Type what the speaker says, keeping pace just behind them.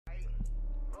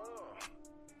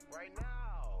right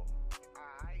now.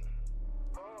 Alright.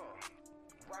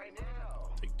 Right now.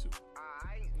 Take two.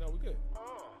 Alright. No, we good.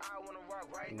 I wanna rock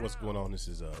right now. What's going on? This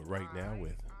is Right Now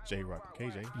with J Rock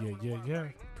and KJ. Yeah.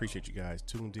 Appreciate you guys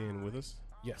tuned in with us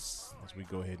Yes. as we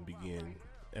go ahead and begin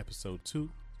episode 2.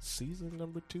 Season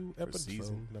number 2, episode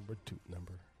season number 2.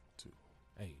 Number 2.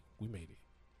 Hey, we made it.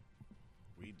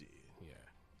 We did.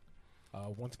 Yeah.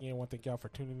 Once again, I want to thank y'all for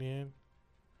tuning in.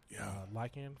 Yeah.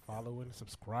 Liking, following,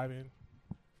 subscribing.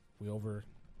 We over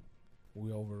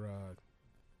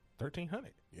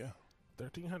 1,300. Yeah.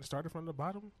 1,300 started from the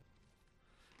bottom,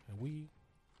 and we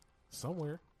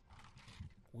somewhere.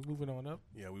 We moving on up.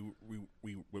 Yeah,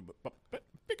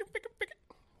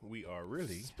 we are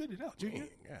really Spit it out, Junior. man,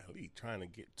 golly, trying to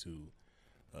get to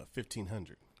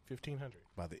 1,500 1,500.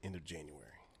 by the end of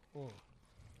January. Mm.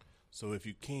 So if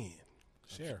you can,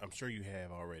 Share. I'm sure you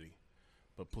have already,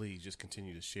 but please just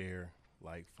continue to share,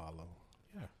 like, follow,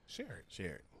 Yeah, share it.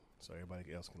 share it, so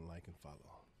everybody else can like and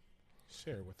follow.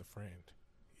 Share it with a friend.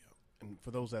 Yeah. And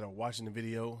for those that are watching the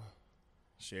video,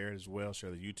 share it as well.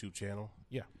 Share the YouTube channel.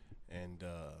 Yeah. And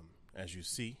as you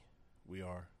see, we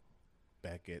are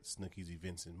back at Snooki's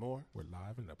Events and More, We're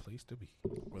live in the place to be.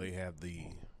 where they have the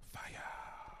Fire.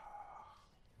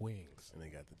 Wings. and they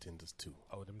got the tenders too.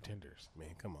 Oh, them tenders.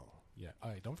 Man, come on, Yeah. All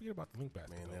right, don't forget about the link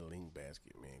basket. man, though. that link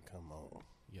basket, man, come on.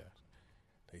 Yeah.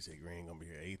 They say Green gonna be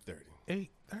here 8:30.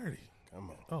 8:30.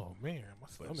 Come on, Oh man, my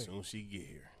but as stomach. soon as she get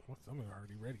here, My stomach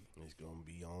already ready. it's gonna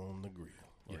be on the grill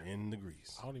or Yeah. in the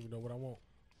grease. I don't even know what I want.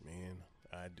 Man,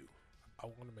 I do. I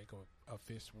want to make a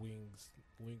fish wings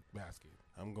link basket.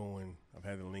 I've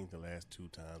had the link the last 2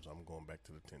 times. I'm going back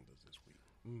to the tenders this week.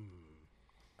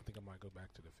 I think I might go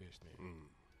back to the fish then. Mm.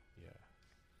 Yeah.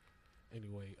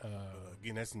 Anyway,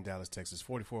 Again, that's in Dallas, Texas,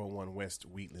 4401 West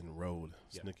Wheatland Road.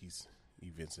 Yeah. Snooki's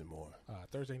Events and More.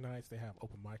 Thursday nights they have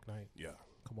open mic night. Yeah.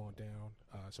 Come on down,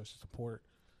 show some support,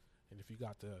 and if you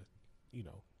got the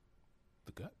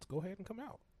guts, go ahead and come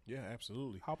out. Yeah,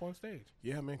 absolutely. Hop on stage.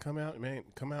 Yeah, man, come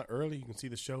out early. You can see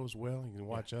the show as well. You can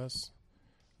watch us.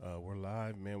 We're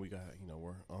live, man. We got,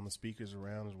 we're on the speakers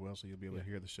around as well, so you'll be able to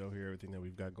hear the show, hear everything that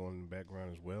we've got going in the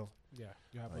background as well. Yeah,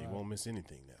 you have You won't miss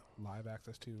anything now. live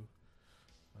access to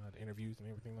the interviews and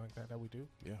everything like that we do.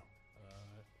 Yeah.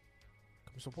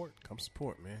 Come support. Come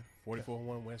support, man.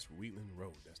 4401 West Wheatland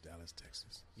Road. That's Dallas,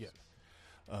 Texas. Yeah.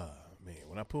 Man,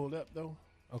 when I pulled up, though,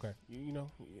 Okay.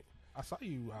 I saw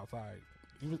you outside.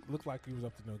 You looked like you was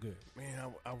up to no good.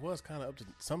 man, I was kind of up to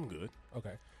some good.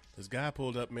 Okay. This guy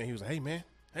pulled up, man. He was like, hey, man.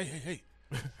 Hey.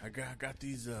 I got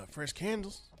these fresh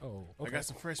candles. Oh, okay. I got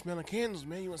some fresh smelling candles,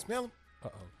 man. You want to smell them?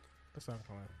 Uh-oh. That sounds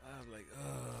kind I was like,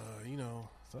 of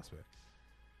suspect.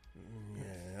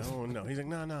 yeah, I don't know. He's like,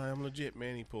 no, I'm legit,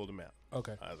 man. He pulled them out.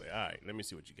 Okay. I was like, all right, let me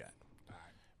see what you got. All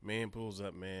right. Man pulls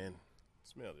up, man.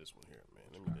 Smell this one here, man.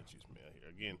 Let me let you smell here.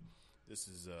 Again, this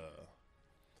is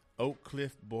Oak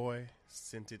Cliff Boy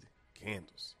Scented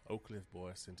Candles. Oak Cliff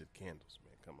Boy Scented Candles,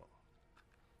 man. Come on.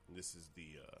 And this is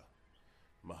the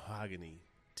mahogany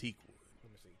teak wood.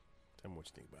 Let me see. Tell me what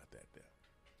you think about that there.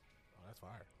 Oh, that's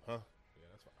fire. Huh? Yeah,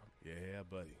 that's fire. Yeah,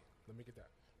 buddy. Let me get that.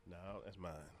 No, that's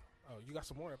mine. Oh, you got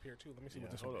some more up here, too. Let me see Yeah,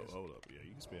 what this hold one up, is. hold up. Yeah,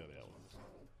 you can smell that one.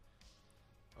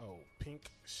 Oh,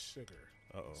 pink sugar.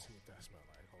 Uh-oh. Let's see what that smells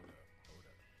like. Hold up.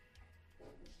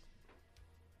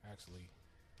 Actually,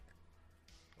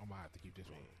 I might have to keep this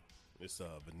one. It's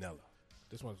vanilla.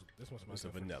 This one's It's a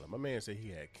different. vanilla. My man said he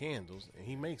had candles, and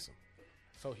he makes them.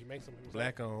 So he makes them himself.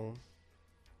 Black on.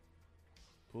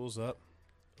 Pulls up.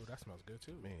 Oh, that smells good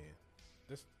too. Man.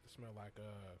 This smell like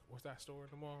what's that store in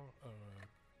the mall?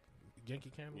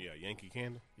 Yankee Candle. Yeah, Yankee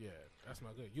Candle. Yeah, that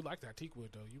smells good. You like that teak wood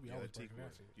though? You be always breaking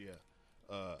that shit. Yeah.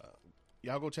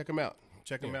 Y'all go check them out.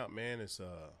 Check them out, man. It's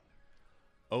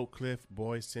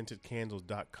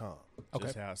OakCliffBoyScentedCandles.com. Okay.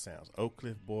 Just how it sounds.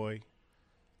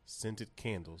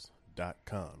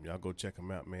 OakCliffBoyScentedCandles.com. Y'all go check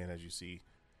them out, man. As you see,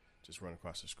 just run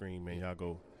across the screen, man. Y'all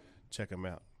go check them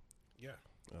out. Yeah.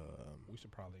 We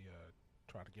should probably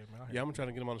try to get him out here. Yeah, I'm gonna try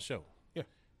to get him on the show. Yeah.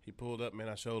 He pulled up, man.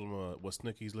 I showed him what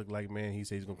Snookies look like, man. He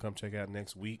said he's gonna come check out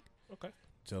next week. Okay.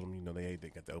 Tell them, they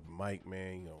got the open mic,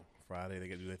 man. Friday they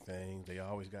got to do their thing. They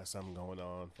always got something going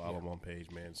on. Follow them on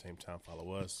page, man. At the same time,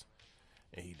 follow us.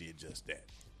 And he did just that.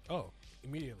 Oh,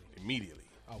 immediately. Immediately.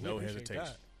 Oh, we No appreciate hesitation.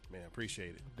 that. Man,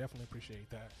 appreciate it. Definitely appreciate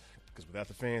that. Because without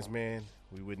the fans, man,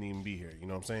 we wouldn't even be here. You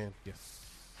know what I'm saying? Yes.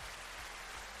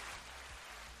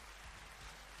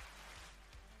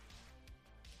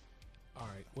 All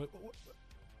right. What?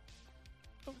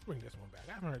 Let's bring this one back.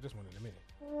 I haven't heard this one in a minute.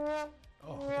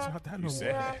 Oh, it's not that no more.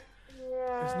 said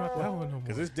It's not that one no more.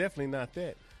 Because it's definitely not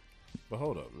that. But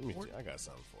hold up. Let me. I got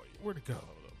something for you. Where'd it go? Hold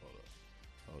up.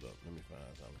 Hold up, let me find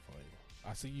something for you.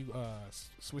 I see you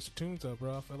switch the tunes up,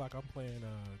 bro. I feel like I'm playing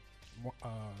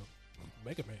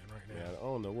Mega Man right now. Man, I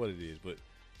don't know what it is, but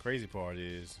crazy part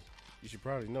is you should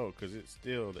probably know because it's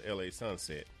still the LA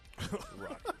Sunset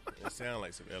rock. It sounds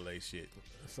like some LA shit.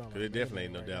 Because it definitely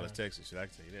ain't no Dallas, Texas shit. I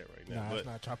can tell you that right now. Nah, but it's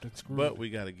not chopped and screwed. But we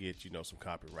got to get, some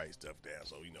copyright stuff down.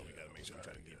 So, we got to make sure we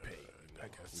try to get paid. I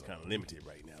guess We're kind of limited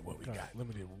right now, what we got.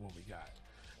 Limited with what we got.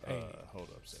 Hey, Hold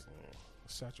up a second.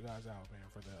 shout you guys out, man,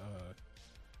 for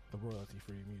the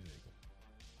royalty-free music.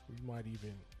 We might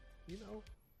even,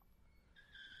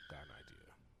 got an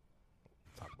idea.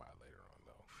 Talk about it later on,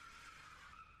 though.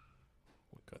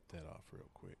 We'll cut that off real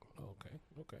quick. Okay.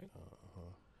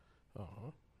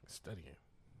 Studying.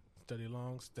 Study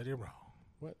long, study wrong.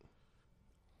 What?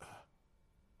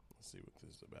 Let's see what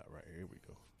this is about right here. Here we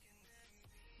go.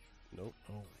 Nope.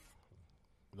 Oh.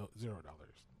 No, $0.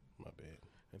 My bad.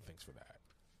 And thanks for that.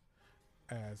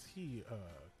 As he,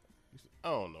 I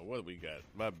don't know what we got.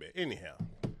 My bad. Anyhow,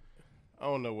 I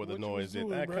don't know what the What you noise was is.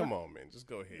 doing, bruh? Come on, man. Just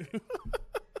go ahead.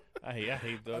 I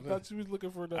hate those. I thought you was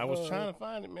looking for the. I was trying to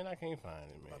find it, man. I can't find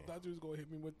it, man. I thought you was going to hit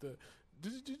me with the.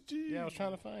 Yeah, I was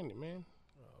trying to find it, man.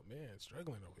 Oh, man,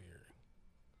 struggling over here.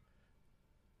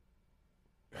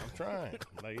 I'm trying.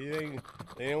 Like,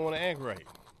 they didn't want to act right.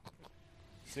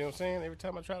 See what I'm saying? Every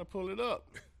time I try to pull it up,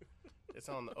 it's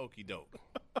on the okie doke.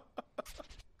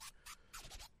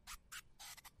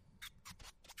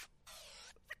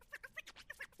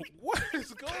 What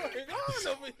is going on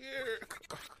over here?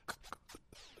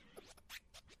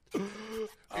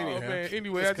 Anyhow, man.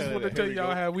 Anyway, let's I just cut want it to out. tell Here we y'all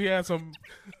go. how we had some.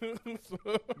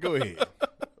 Go ahead.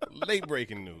 Late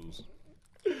breaking news.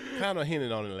 Kind of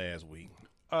hinted on it last week.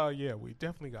 Yeah, we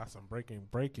definitely got some breaking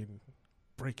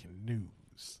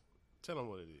news. Tell them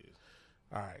what it is.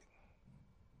 All right,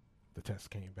 the test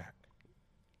came back.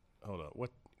 Hold up. What?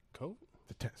 COVID?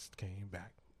 The test came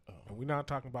back, Oh. and we're not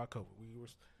talking about COVID. We were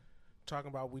talking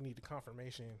about we need the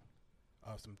confirmation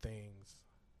of some things.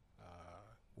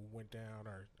 We went down,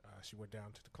 or she went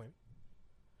down to the clinic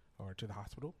or to the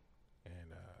hospital,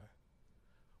 and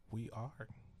we are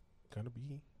gonna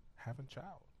be having a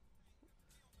child.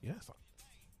 Yes,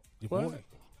 your What? boy.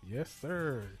 Yes,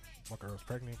 sir. My girl's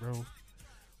pregnant, bro.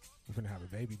 We're gonna have a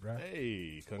baby, bro.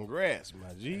 Hey, congrats,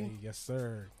 my G. Hey, yes,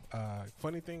 sir.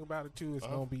 Funny thing about it too, it's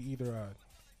gonna be either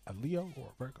a Leo or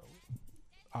a Virgo.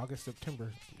 August,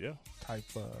 September Yeah. type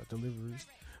delivery.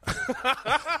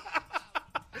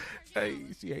 Hey,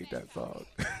 she hate that song.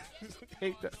 She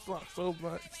hate that song so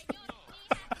much.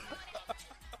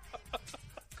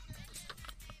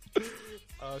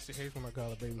 She hates when I call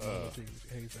her baby mama too.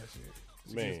 She hates that shit.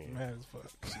 She Man. gets mad as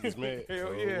fuck. She's mad. Hell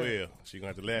Oh, yeah. well, she gonna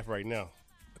have to laugh right now.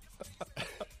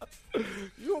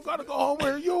 You don't gotta go home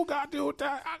where you don't gotta deal with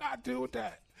that. I gotta deal with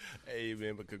that. Hey,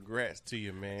 man, but congrats to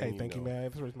you, man. Hey, thank you, man.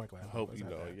 That's where's my class. I hope you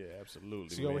know. Yeah,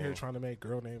 absolutely. She man. over here trying to make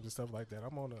girl names and stuff like that.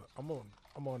 I'm on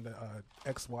the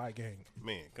XY gang.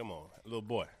 Man, come on, little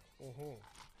boy.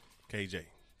 KJ.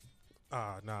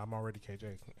 Nah, I'm already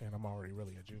KJ, and I'm already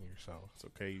really a junior, so It's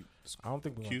okay. I don't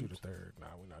think we're gonna do Cubes? the third. Nah,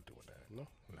 we're not doing that. No?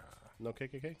 Nah, No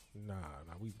KKK?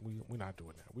 we're not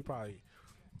doing that. We probably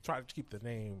try to keep the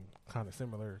name kind of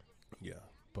similar, Yeah.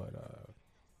 but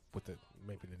with the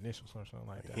maybe the initials or something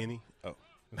like that. Henny? Oh.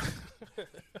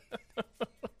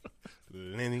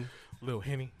 Lenny? Little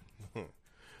Henny.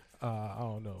 I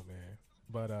don't know, man.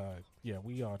 But yeah,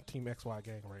 we are Team XY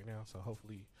gang right now, so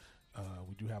hopefully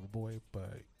we do have a boy,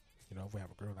 but if we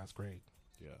have a girl, that's great.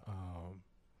 Yeah.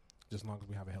 Just as long as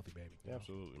we have a healthy baby. you know?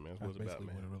 Absolutely, man. That's That's what it's about, basically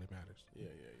man. what it really matters.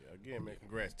 Yeah. Again, man,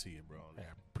 congrats to you, bro. Hey,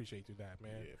 I appreciate you that,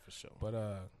 man. Yeah, for sure. But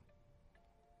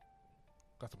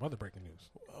got some other breaking news.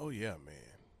 Oh, yeah,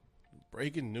 man.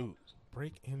 Breaking news.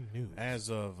 Breaking news. As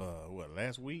of,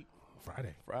 last week?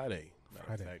 Friday. Friday. Matter of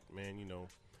Friday. fact, man,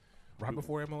 Right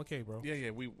before MLK, bro. Yeah,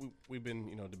 we've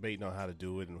been, debating on how to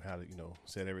do it and how to,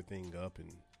 set everything up,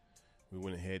 and we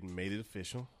went ahead and made it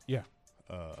official. Yeah.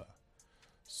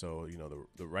 So,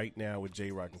 the right now with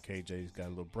J-Rock and KJ's got a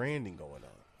little branding going on.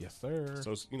 Yes, sir.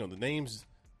 So, the names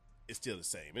is still the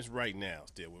same. It's Right Now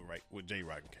still with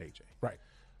J-Rock and KJ. Right.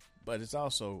 But it's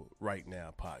also Right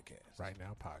Now Podcast. Right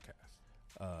now,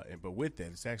 podcast. But with that,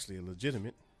 it's actually a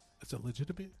legitimate It's a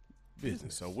legitimate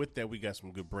business. So with that, we got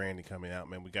some good branding coming out,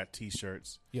 man. We got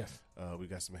T-shirts. Yes. We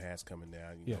got some hats coming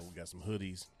down. Yes. We got some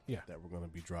hoodies Yeah. that we're going to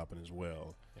be dropping as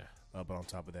well. Yeah. But on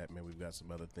top of that, man, we've got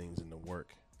some other things in the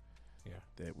work Yeah.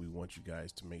 that we want you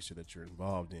guys to make sure that you're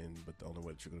involved in. But the only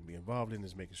way that you're going to be involved in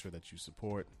is making sure that you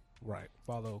support, Right.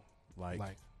 Follow, like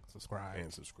subscribe.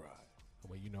 and subscribe. The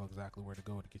way you know exactly where to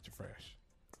go to get you fresh.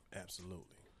 Absolutely.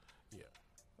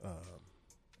 Yeah.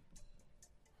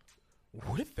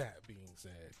 with that being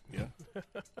said, Yeah.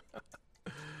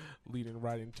 leading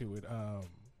right into it,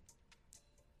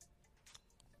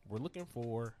 we're looking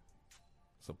for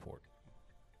support,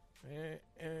 and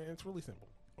it's really simple.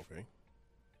 Okay.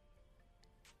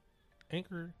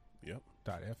 Anchor.fm Yep.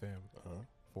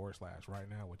 /right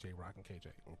now with J Rock and KJ.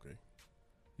 Okay.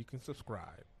 You can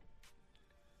subscribe.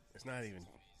 It's not even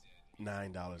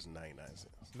 $9.99.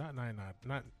 Not 99.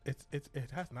 Not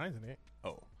it has nines in it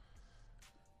Oh.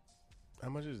 How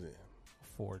much is it?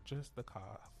 for just the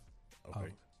cost Okay.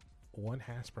 of one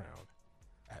hash brown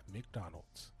at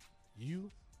McDonald's.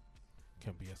 You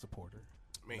can be a supporter.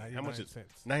 Man, how 99 much is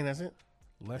cents? 99 cents?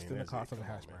 Less Man, than the that's cost it. of a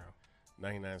Come hash on, man. brown.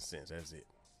 99 cents. That's it.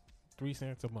 3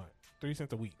 cents a month. 3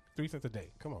 cents a week. 3 cents a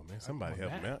day. Come on, man. Somebody come on,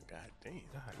 help me man. out. God damn.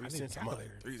 God, I 3 need a cents a month.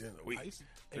 calculator. 3 cents a I week. used to-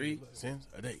 hey, 3 look, cents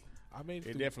a day. I made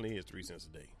It it. definitely is 3 cents a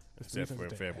day. It's 3 Except for in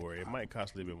cents a day. February. It might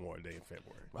cost a little bit more a day in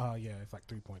February. Yeah, it's like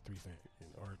 3.3 cents,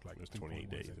 or like It's 3.1 28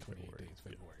 days cents, in 28 February. days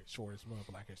Yeah. February. Shortest month,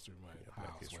 Black History Month. Yeah, How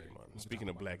Black else History way? Month. We can Speaking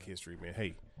talk of about Black that. History, man,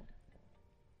 hey,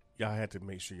 y'all had to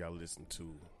make sure y'all listen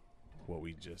to what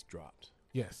we just dropped.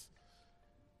 Yes,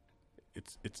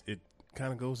 It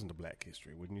kind of goes into Black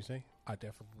History, wouldn't you say? I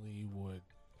definitely would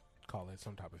call it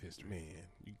some type of history. Man,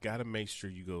 you got to make sure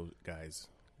you go, guys,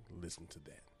 listen to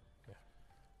that.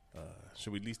 Yeah.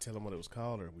 Should we at least tell them what it was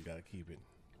called, or we got to keep it?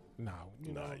 No,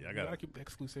 you Nah, know, y'all you gotta- gotta keep the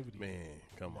exclusivity. Man,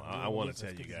 come on. We I don't want lose to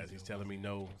tell you exclusivity guys. He's on telling me that, no,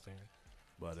 you know what I'm saying?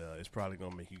 but it's probably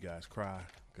going to make you guys cry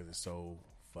because it's so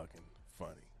fucking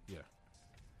funny. Yeah.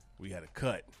 We had to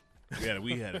cut. We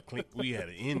had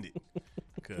to end it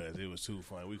because it was too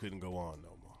funny. We couldn't go on no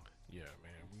more. Yeah,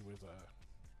 man, we was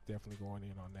definitely going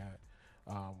in on that.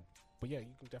 But yeah,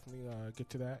 you can definitely get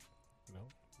to that. You know,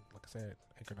 like I said,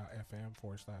 anchor.fm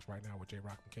 /right now with J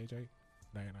Rock and KJ,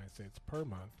 99 cents per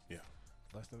month. Yeah.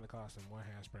 Less than the cost of one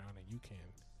hash brown, and you can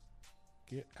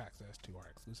get access to our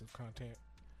exclusive content.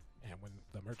 And when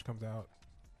the merch comes out,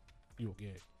 you will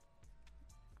get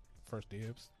first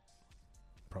dibs,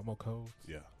 promo codes,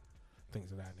 Yeah.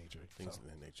 things of that nature. Things So, of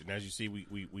that nature. And as you see,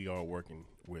 we are working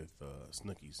with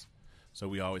Snookies. So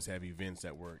we always have events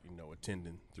that we're,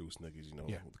 attending through Snookies,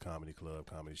 Yeah. with the comedy club,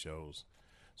 comedy shows.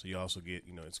 So you also get,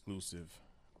 exclusive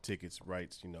tickets,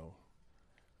 rights,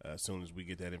 as soon as we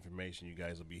get that information, you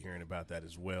guys will be hearing about that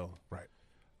as well. right.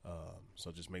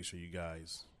 So just make sure you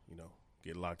guys,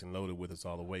 get locked and loaded with us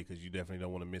all the way because you definitely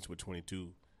don't want to miss what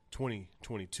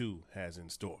 2022 has in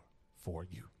store For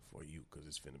you. for you because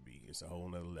it's a whole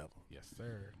nother level. Yes,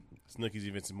 sir. Snookies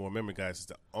Events and More. Remember, guys, it's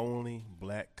the only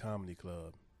black comedy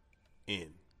club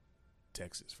in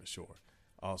Texas for sure.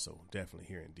 Also, definitely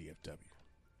here in DFW.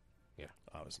 Yeah.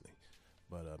 Obviously.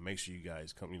 But make sure you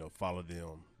guys come, follow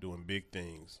them doing big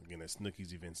things. Again, that's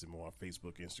Snookies Events and More on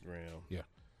Facebook, Instagram. Yeah.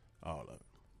 All of it.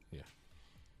 Yeah.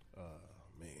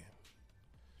 Man.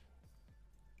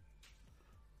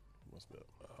 What's up?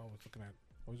 I was looking at,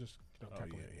 I was just, Oh,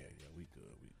 calculating. yeah. We good.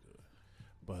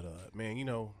 But, man,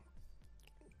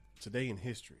 today in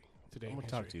history. Today I'm in going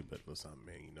to talk history. to you about something,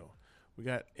 man. We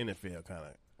got NFL kind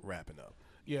of wrapping up.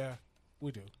 Yeah,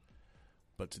 we do.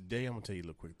 But today, I'm going to tell you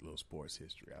a little sports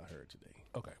history I heard today.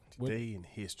 Okay. Today in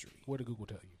history. What did Google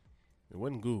tell you? It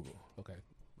wasn't Google, Okay.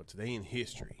 but today in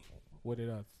history. What did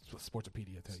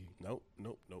Sportopedia tell you? Nope.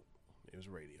 It was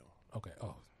radio. Okay.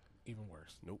 Oh, even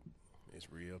worse. Nope.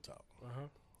 It's real talk. Uh-huh.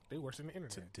 They worse than the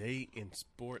internet. Today in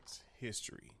sports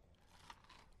history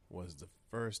was the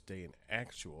first day an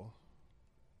actual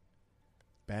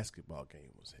basketball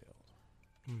game was held.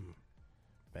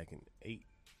 Back in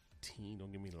 18,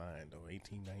 don't get me lying though,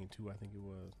 1892 I think it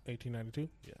was. 1892?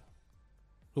 Yeah.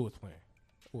 Who was playing?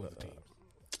 Who was the team?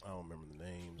 I don't remember the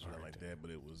names or All nothing right, like then. that,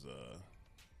 but it was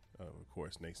of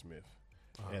course Naismith.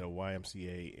 Uh-huh. Had a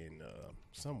YMCA in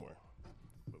somewhere.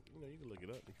 But you can look it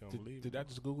up. You can't believe Did it. I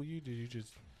just Google you? Did you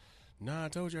just... Nah, I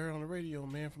told you I heard on the radio,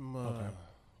 man, from Okay.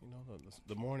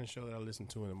 the morning show that I listen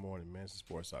to in the morning, man. It's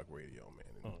Sports Talk Radio, man.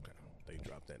 And Okay. They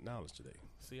dropped that knowledge today.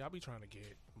 See, I'll be trying to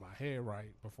get my head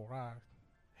right before I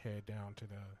head down to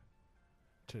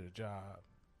the job.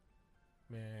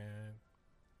 Man,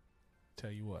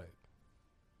 tell you what.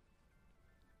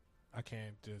 I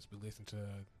can't just be listening to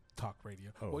talk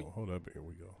radio. Oh, What- hold up. Here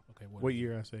we go. okay, What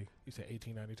year I say? You said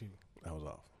 1892. I was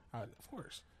off. Of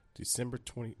course. December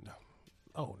 20. No,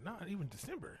 Oh, not even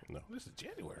December. No. This is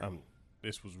January.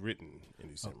 this was written in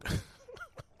December.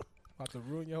 About to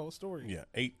ruin your whole story. Yeah,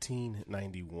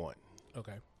 1891.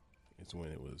 Okay. It's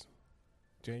when it was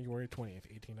January 20th,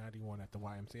 1891 at the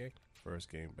YMCA. first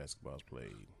game basketball was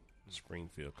played.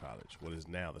 Springfield College. What is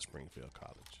now the Springfield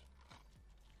College?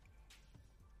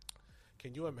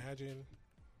 Can you imagine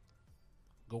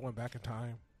going back in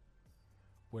time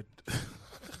with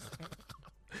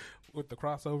with the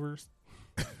crossovers.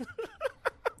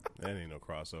 That ain't no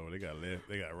crossover. They got left.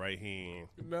 They got right hand.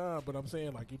 Nah, but I'm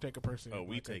saying like you take a person. Oh,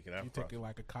 we like take it out You take it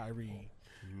like a Kyrie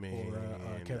Man,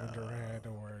 or Kevin Durant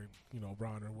or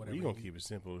Bron or whatever. We gonna keep it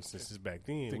simple since it's back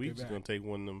then. Take We it just back. gonna take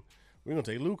one of them. We're gonna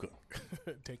take Luka.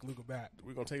 take Luka back.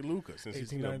 We're gonna take Luka since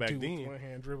he's back 1892 with then. one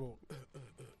hand dribble.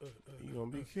 You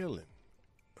gonna be killing.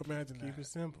 Imagine Keep that. it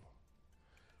simple.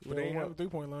 But they ain't have a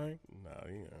 3-point line. No,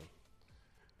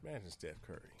 imagine Steph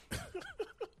Curry.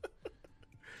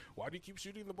 Why do you keep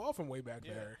shooting the ball from way back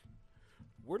Yeah. there?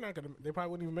 We're not gonna. They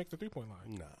probably wouldn't even make the 3-point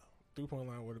line. Nah, 3-point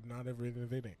line would have not ever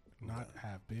invented. Not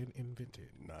have been invented.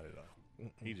 not at all.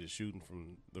 He just shooting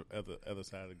from the other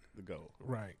side of the goal.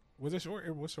 Right. Was it short?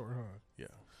 It was short, huh? Yeah,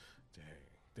 Dang.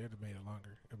 They'd have made it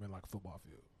longer. It'd been like a football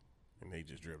field. and they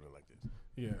just dribbling like this,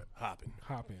 Yeah. hopping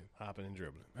Hopping. and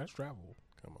dribbling. That's travel.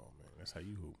 Come on, man. That's how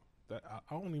you hoop. That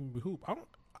I don't even hoop.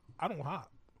 I don't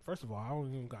hop. First of all, I don't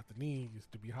even got the knees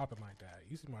to be hopping like that.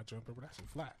 You see my jumper, but that's in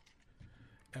flat.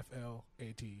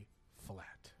 FLAT,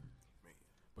 flat. Man.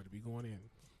 But it be going in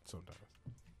sometimes.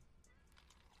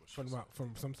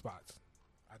 From some spots.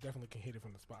 I definitely can hit it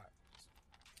from the spot.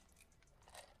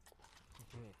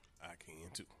 I can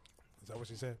too. Is that what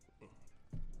she said?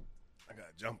 I got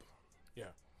a jumper. Yeah.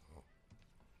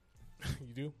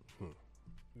 You do?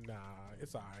 Nah,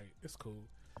 it's all right. It's cool.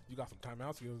 You got some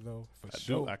timeout skills, though, for I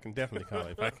sure. do. I can definitely call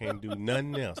it. If I can't do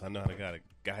nothing else, I know how to got a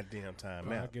goddamn I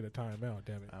timeout. get a timeout,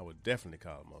 damn it. I would definitely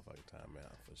call a motherfucking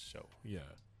timeout for sure. Yeah.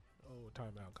 Oh,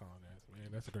 timeout calling that. Man,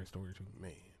 that's a great story, too.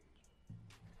 Man,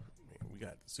 we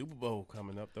got the Super Bowl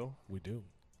coming up though. We do.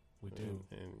 We do.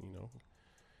 And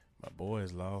my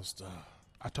boys lost.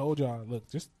 I told y'all, look,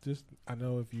 just I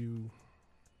know if you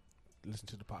listened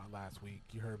to the pod last week,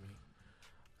 you heard me.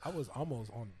 I was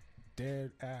almost on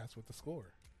dead ass with the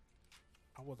score.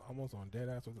 I was almost on dead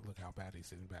ass with it. Look how bad he's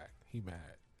sitting back. He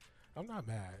mad. I'm not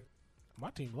mad. My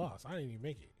team lost. I didn't even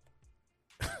make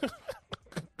it.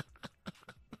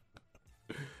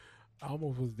 I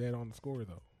almost was dead on the score,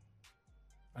 though.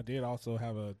 I did also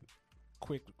have a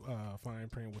quick fine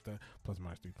print with the plus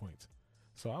minus 3 points.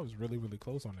 So I was really, really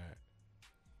close on that.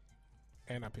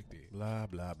 And I picked it. Blah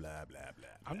blah blah blah blah.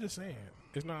 I'm just saying.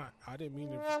 It's not, I didn't mean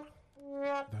it.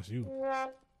 That's you.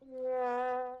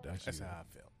 That's you. how I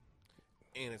felt.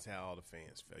 And it's how all the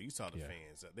fans felt. You saw the Yeah.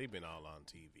 fans. They've been all on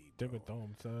TV. They've Bro. been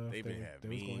throwing stuff. They've been having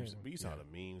was going memes. ham. But you saw Yeah.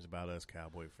 the memes about us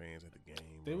Cowboy fans at the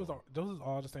game. They bro. was all, those is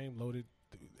all the same loaded.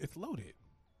 It's loaded.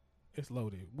 It's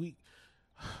loaded.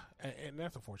 And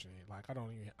that's unfortunate. Like I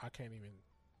can't even.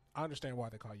 I understand why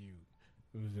they call you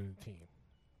the team.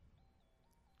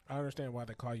 I understand why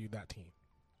they call you that team.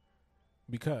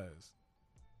 Because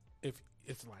if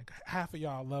it's like half of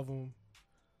y'all love them,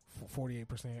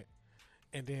 48%,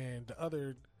 and then the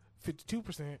other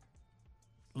 52%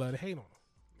 love to hate on them.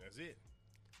 That's it.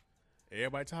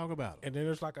 Everybody talk about it. And then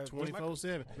there's like a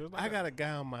 24/7. there's like I a- got a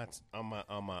guy on my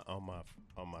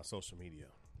social media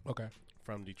Okay.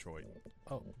 from Detroit.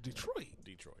 Oh, Detroit.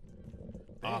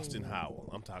 Austin Howell.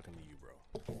 I'm talking to you, bro.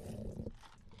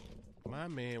 My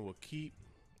man will keep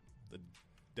the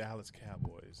Dallas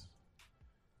Cowboys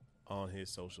on his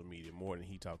social media more than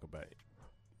he talk about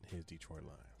his Detroit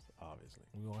Lions, obviously.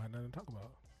 We don't have nothing to talk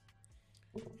about.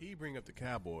 He bring up the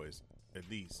Cowboys at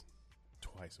least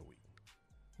twice a week,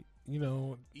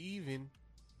 even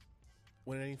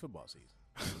when it ain't football season.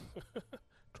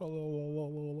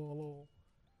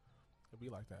 It'd be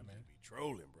like that, man. Be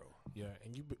trolling, bro. Yeah,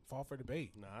 and you fall for the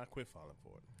bait. Nah, I quit falling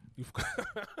for it. You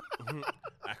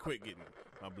I quit getting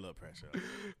my blood pressure up.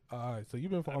 all right, so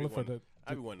you've been falling for the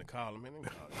I be wanting to call him, man.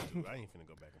 I ain't finna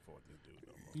go back and forth with this dude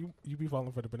no more. you be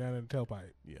falling for the banana in the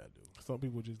tailpipe. Yeah, I do. Some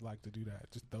people just like to do that.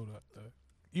 Just throw the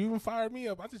you even fired me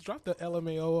up. I just dropped the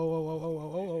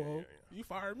LMAO. Yeah. You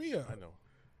fired me up. I know.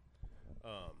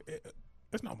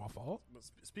 It's not my fault. But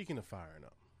speaking of firing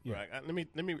up, Yeah. right?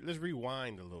 Let's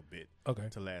rewind a little bit Okay.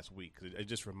 to last week because it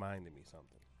just reminded me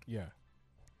something. Yeah.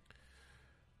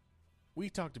 We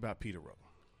talked about Peter Rowe,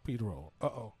 Peter Roll.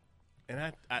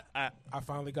 and I I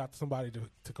finally got somebody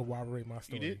to corroborate my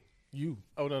story. did? You.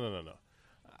 oh no.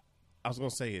 I was gonna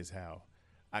say is how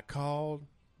I called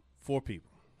 4 people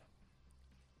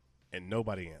and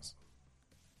nobody answered.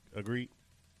 Agreed.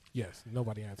 Yes.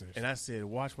 Nobody answers. And I said,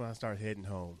 watch when I start heading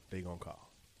home, they gonna call.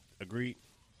 Agreed.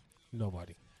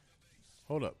 Nobody.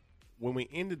 Hold up. When we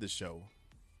ended the show,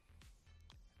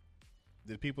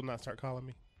 did people not start calling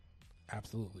me?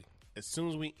 Absolutely. As soon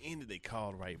as we ended, they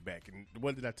called right back. And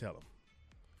what did I tell them?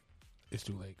 It's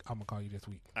too late. I'm gonna call you this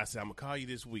week. I said, I'm going to call you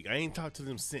this week. I ain't talked to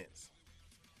them since.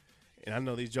 And I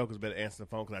know these jokers better answer the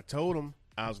phone because I told them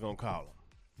I was going to call them.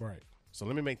 Right. So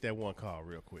let me make that one call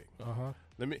real quick. Uh-huh.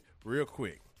 Real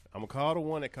quick. I'm gonna call the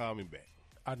one that called me back.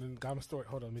 I done got my story.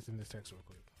 Hold on, let me send this text real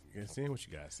quick. You see what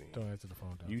you guys seen? Don't answer the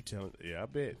phone, though. You tell, yeah, I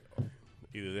bet.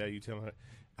 Either that, or you telling her,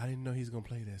 I didn't know he's gonna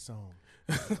play that song.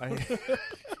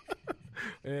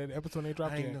 And episode ain't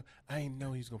dropped yet. I ain't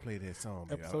know he's gonna play that song.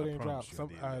 Man. Episode ain't promise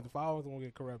dropped. you I didn't The file won't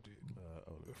get corrupted.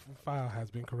 know. The file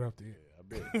has been corrupted. I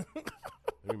bet.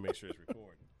 Let me make sure it's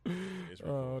recording. It's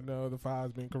recording. Oh no, the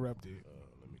file's been corrupted.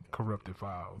 Let me call Corrupted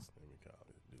files. Let me call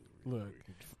this dude real Look.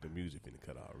 quick. The music finna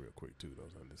cut out real quick too. Though,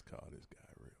 so let's call this guy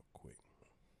real quick.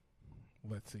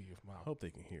 Let's see if my I hope they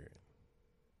can hear it.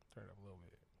 turn it up a little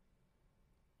bit.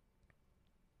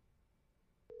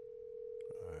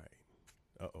 All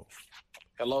right. Uh oh.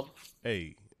 Hello.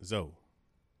 Hey, Zoe.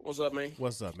 What's up, man?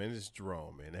 What's up, man? This is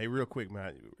Jerome, man. Hey, real quick,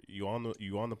 man. You on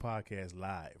the podcast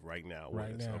live right now with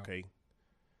Right us, now. okay?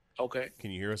 Okay.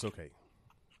 Can you hear us? Okay.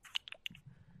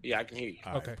 Yeah, I can hear you.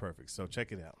 All right, Okay. perfect. So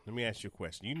check it out. Let me ask you a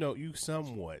question.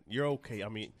 You're okay. I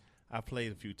mean, I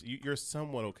played a few. You're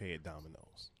somewhat okay at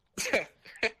dominoes.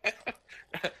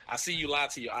 I see you lie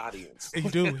to your audience. You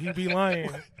do. He be lying.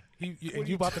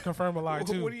 You about to confirm a lie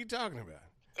too. What are you talking about?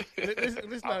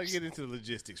 Let's not get into the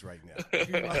logistics right now.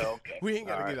 Okay. We ain't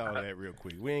got to All get right, all of that real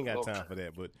quick. We ain't got Okay. time for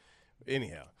that. But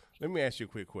anyhow, let me ask you a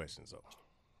quick question. So,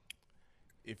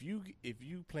 if you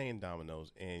playing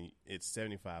dominoes and it's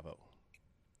 75-0,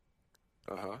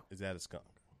 is that a skunk?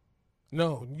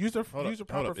 No, use the Hold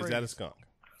proper up. phrase. Is that a skunk?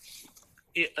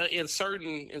 In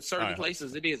certain right.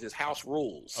 places, it is. It's house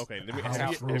rules. Okay. Let me. House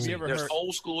Have you ever There's heard?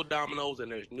 old school dominoes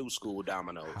and there's new school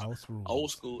dominoes. House rules.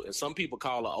 Old school, and some people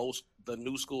call the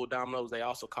new school dominoes. They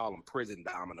also call them prison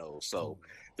dominoes. So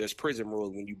there's prison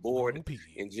rules when you board Wrong P.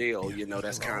 in jail. You know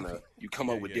that's kind of you come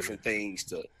up with different things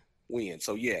to win.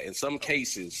 So yeah, in some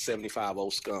cases,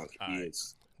 75-0 skunk All right.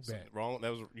 is. Bet. Wrong.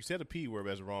 That was you said a P word, but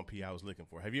that's the wrong P I was looking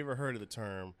for. Have you ever heard of the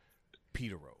term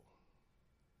Peter roll?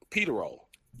 Peter roll.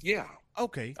 Yeah,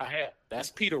 Okay. I have. That's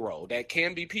Peter roll. That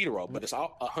can be Peter roll, but it's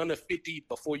all 150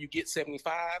 before you get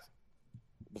 75.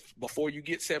 Before you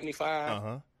get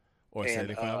 75, Or and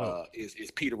 75. is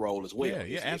Peter roll as well. Yeah,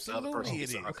 yeah, It's the other absolutely person it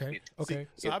gets is. 150. Okay.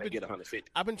 So If I've they been get 150.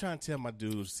 I've been trying to tell my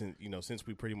dudes since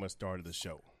we pretty much started the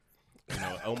show.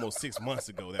 Almost 6 months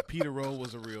ago, that Peter roll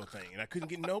was a real thing, and I couldn't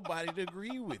get nobody to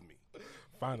agree with me.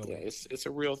 Finally. Yeah, it's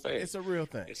a real thing. It's a real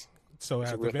thing. So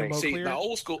It's has a the real thing. Venmo See, cleared? the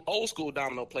old school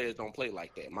domino players don't play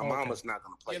like that. My mama's not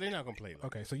gonna play. Yeah, they're that. not gonna play like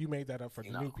Okay, so you made that up for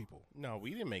the No. new people. No, we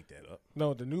didn't make that up.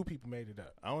 No, the new people made it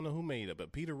up. I don't know who made it,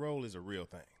 but Peter roll is a real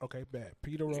thing. Okay, bad.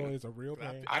 Peter roll is a real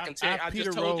thing. I can tell. I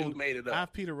just told you who made it up.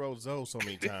 I've Peter rolled Zoe so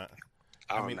many times.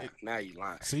 Oh, mean, now you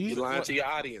lying. See? You lying to your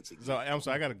audience again. So I'm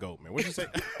sorry, I gotta go, man. What'd you say?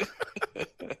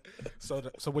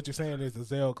 So what you're saying is the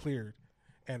Zelle cleared,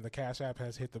 and the Cash App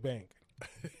has hit the bank.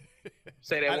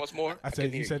 Say that once more. I said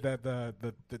couldn't you hear said that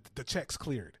the checks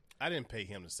cleared. I didn't pay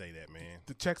him to say that, man.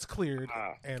 The checks cleared,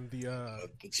 and the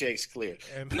the check's clear.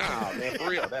 and- Nah, man, for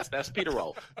real. That's Peter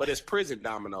roll. But it's prison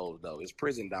dominoes though. It's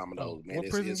prison dominoes, man. What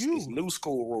It's, prison it's, you? it's new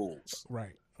school rules.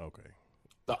 right, Okay.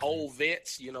 The old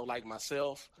vets, like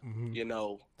myself,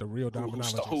 the real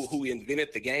dominologist. who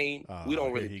invented the game. We don't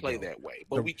here really you play go. that way,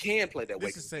 but we can play that way.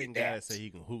 This is the same guy that say he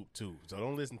can hoop too. So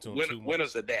don't listen to him too much.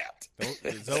 Winners adapt.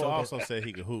 Zoe also said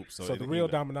he can hoop. So So the real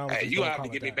dominologist. Hey, you don't have call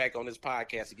to it get me that. back on this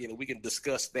podcast again, and we can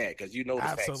discuss that because you know the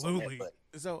facts on Absolutely. that.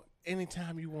 But So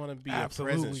anytime you want to be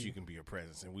Absolutely. a presence, you can be a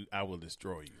presence, and I will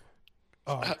destroy you.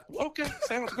 okay,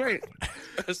 sounds great.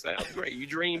 Sounds great. You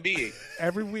dream big.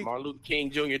 Every week, Martin Luther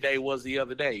King Jr. Day was the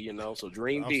other day, so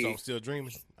dream big. I'm still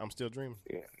dreaming. I'm still dreaming.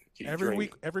 Yeah, keep every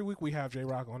dreaming. week we have J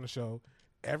Rock on the show.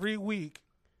 Every week,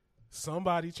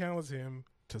 somebody challenged him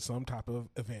to some type of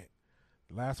event.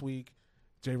 Last week,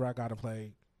 J Rock got to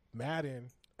play Madden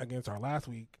against our last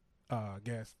week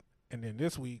guest, and then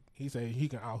this week he said he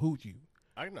can out hoot you.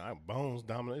 I know Bones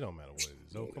dominate. It don't matter what it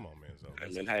is. Zoe, come on, man.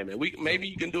 Zoe. Hey man, maybe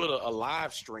you can do it a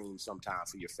live stream sometime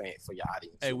for your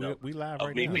audience. Hey, you know, we live of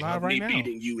right me, now. We live of right me now.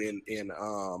 beating you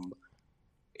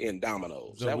in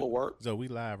dominoes. So that will work. So we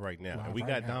live right now. Live and we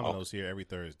right got now. dominoes here every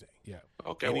Thursday. Yeah.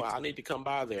 Okay, Any- well I need to come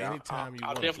by there. anytime you I'll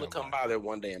wanna definitely come come by. by there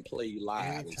one day and play you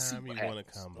live and see Anytime what you want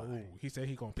happens. to come by, Oh, he said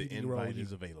he gonna the PD roll invite you.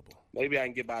 is available. Maybe I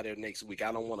can get by there next week.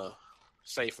 I don't want to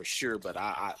say for sure, but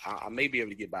I may be able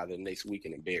to get by there next week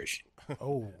and embarrass you.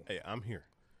 Oh, Hey, I'm here.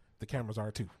 the cameras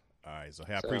are too. All right, so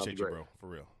hey, I appreciate you, great. bro. For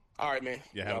real. All right, man.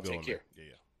 Yeah, Y'all have a good take one. care. Man.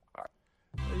 Yeah.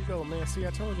 All There you go, man. See, I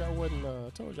told you I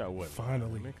wasn't.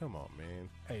 Finally. man. Come on, man.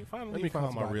 Hey, finally, Let you me found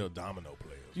call my somebody. real domino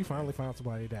players. You finally found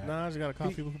somebody that Nah, I just gotta call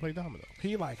people who play domino.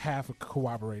 he like half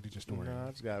corroborated your story. Nah,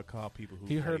 I just gotta call people who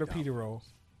He play heard of Peter dominoes. Roll.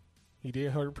 He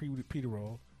did heard of Peter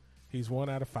Roll, He's 1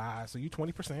 out of 5, so you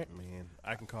 20%. Man,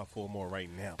 I can call 4 more right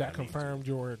now. if I That need to. confirmed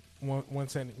your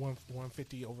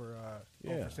 150 over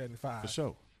over 75. For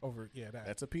sure. Over that.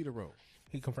 That's a Peter roll.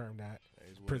 He confirmed that. That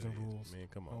is what Prison it is. rules. Man,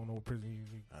 come I don't on. know what prison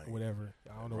usually, I ain't- whatever.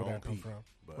 I don't know where Wrong that comes P, from.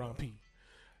 but, Wrong P.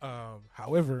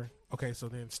 However, okay, so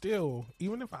then still,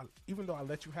 even though I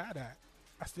let you have that,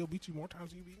 I still beat you more times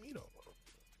than you beat me though.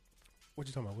 What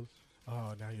you talking about, Willis?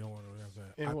 Oh, now you don't want to know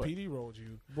that. In I what? PD rolled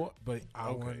you, What? but I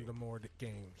Okay. won the more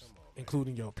games, Come on, man.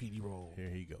 including your PD roll. Here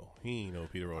he go. He ain't no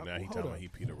Peter roll. Now he Hold talking up. about he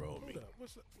Peter rolled me. Hold up.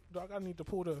 What's dog? I need to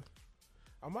pull the.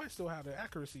 I might still have the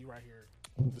accuracy right here.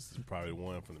 This is probably the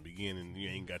one from the beginning. You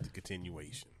ain't got the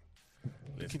continuation. The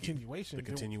Let's get- continuation. the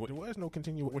continua- There was no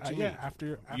continuation. What you Yeah, mean?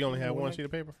 after You only had won one it- sheet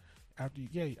of paper? After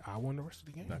I won the rest of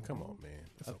the game. Now, come on, man.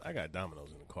 I got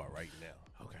dominoes in the car right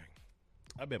now. Okay,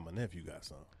 I bet my nephew got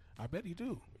some. I bet he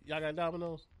do. Y'all got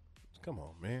dominoes? Come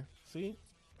on, man. See,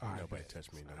 all right, Nobody bet.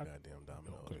 touch me no I- goddamn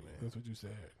dominoes, Okay, man. that's what you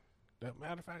said. That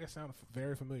matter of fact, it sounded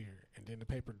very familiar, and then the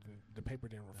paper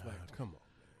didn't reflect. Come on,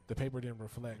 The paper didn't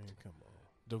reflect man. Come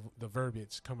on, the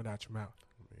verbiage coming out your mouth.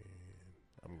 man.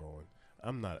 I'm going.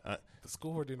 I'm not. The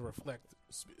score didn't reflect.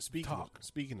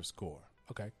 Speaking of score,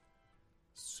 Okay,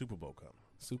 Super Bowl coming.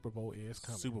 Super Bowl is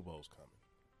coming. Super Bowl's coming.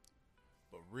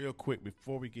 But real quick,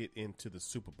 before we get into the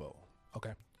Super Bowl,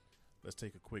 Okay, let's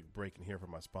take a quick break and hear from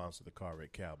my sponsor, the Car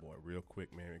Wreck Cowboy. Real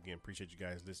quick, man. Again, appreciate you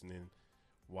guys listening,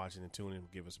 watching, and tuning.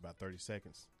 Give us about 30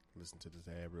 seconds. Listen to this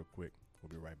ad real quick. We'll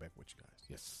be right back with you guys.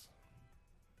 yes.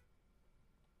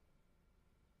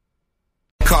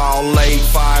 Call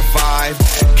 855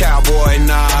 Cowboy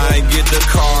 9. Get the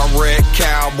Car Wreck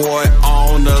Cowboy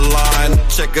on the line.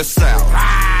 Check us out.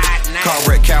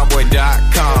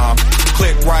 CarWreckCowboy.com.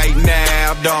 Click right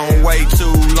now. Don't wait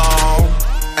too long.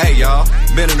 Hey y'all,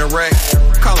 been in a wreck?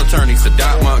 Call attorney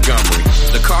Sadat Montgomery.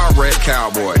 The Car Wreck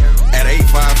Cowboy at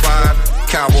 855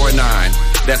 Cowboy 9.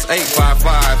 That's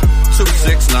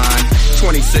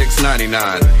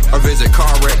 855-269-2699. Or visit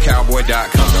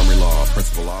CarWreckCowboy.com. Montgomery Law,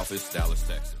 Principal Office, Dallas,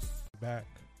 Texas. Back.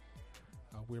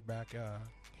 We're back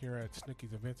here at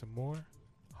Snooki's Events and More,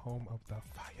 home of the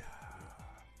fire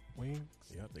wings.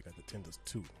 Yep, they got the tenders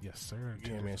too. Yes, sir.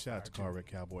 Again, man, shout out to Car Wreck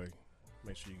Cowboy.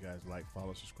 Make sure you guys like,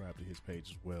 follow, subscribe to his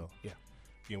page as well. Yeah.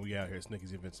 Again, we out here at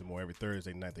Snooki's Events and More. Every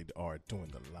Thursday night, they are doing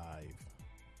the live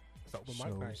It's open mic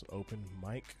shows. night. Open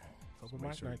mic. Open Make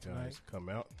mic sure you night guys tonight. come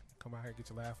out. Come out here, get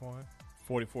your laugh on.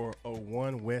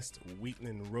 4401 West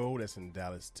Wheatland Road. That's in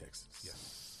Dallas, Texas.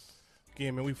 Yes.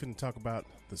 Again, man, we finna talk about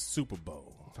the Super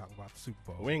Bowl. Talking about the Super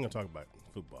Bowl. We ain't gonna talk about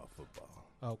football.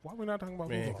 Why we not talking about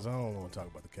Man, because I football? don't want to talk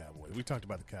about the Cowboys. We talked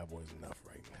about the Cowboys enough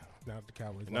right now. Now that the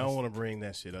Cowboys. And I don't lost. want to bring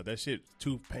that shit up. That shit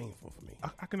too painful for me.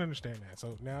 I can understand that.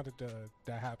 So now that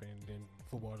that happened, then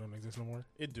football don't exist no more.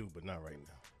 It do, but not right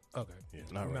now. Okay. Yeah,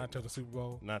 not right Not till now. the Super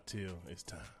Bowl. Not till it's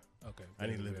time. Okay. I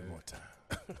need a little bit more time.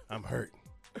 I'm hurt.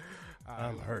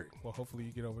 I'm hurt. Well, hopefully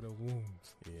you get over the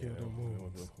wounds. Yeah, Heal the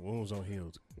wounds. wounds don't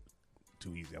heal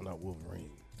too easy. I'm not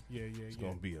Wolverine. Yeah. It's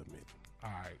gonna be a minute.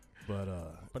 All right. But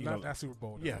But you not know, that Super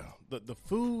Bowl. though. yeah, the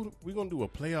food. We're gonna do a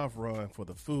playoff run for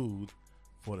the food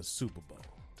for the Super Bowl.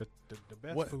 The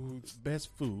best What foods best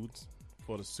foods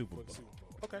for the Super for Bowl? the Super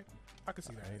Bowl. Okay. I can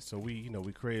see that. Alright, so we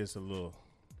created a little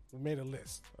We made a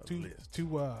list. Two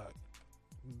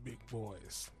big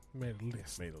boys made a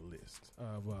list made a list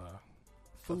of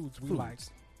foods we Foods like.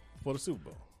 for the Super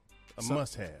Bowl. A Some-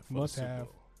 must have. Must have.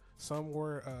 Some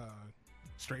were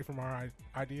straight from our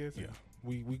ideas. and Yeah.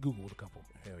 We Googled a couple.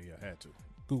 Hell yeah, I had to.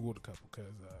 Googled a couple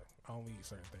because I only eat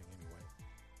certain things anyway.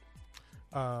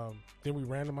 Then we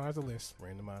randomized the list.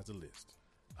 Randomize the list.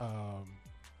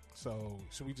 So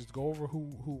should we just go over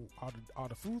who all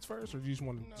the foods first, or do you just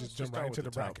want to just jump right into the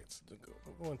brackets?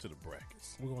 Go into the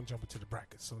brackets. We're gonna jump into the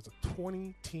brackets. So it's a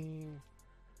 20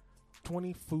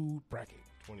 food bracket.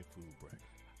 20 food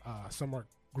bracket. Some are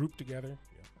grouped together,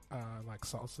 Yeah. like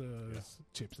salsas,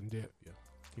 chips and dip. Yeah.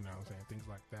 You know what I'm saying? Things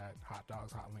like that. Hot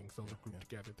dogs, hot links, those are grouped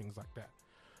yeah. together, things like that.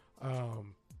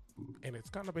 And it's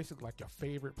kind of basically like your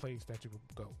favorite place that you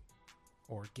would go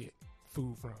or get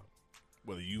food from.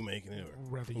 Whether you making it or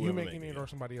Whether you whoever making it or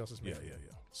somebody else is Yeah, making yeah, it.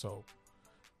 yeah. So,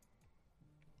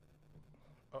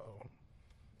 uh-oh.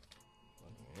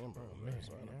 Amber Oh, alerts. man. I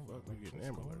don't Amber fuck we alerts. getting What's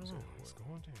Amber going alerts on? everywhere. What's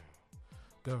going down?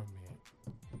 Government.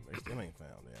 They still ain't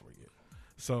found Amber yet.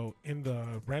 So in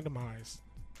the randomized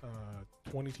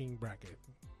 20-team bracket,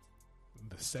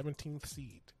 the 17th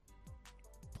seed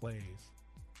plays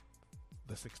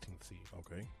the 16th seed.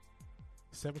 Okay.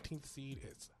 17th seed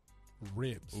is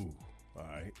ribs. Ooh. All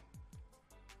right.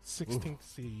 16th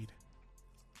seed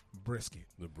brisket.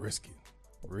 The brisket.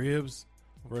 Ribs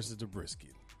versus the brisket.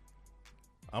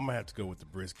 I'm gonna have to go with the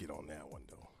brisket on that one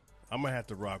though. I'm gonna have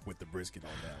to rock with the brisket on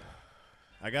that one.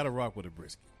 I gotta rock with a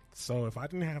brisket. So if I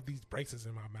didn't have these braces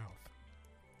in my mouth,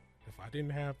 if I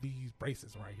didn't have these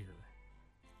braces right here,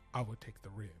 I would take the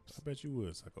ribs. I bet you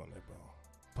would suck on that bone.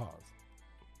 Pause.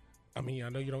 I mean, I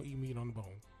know you don't eat meat on the bone,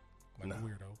 like Nah. a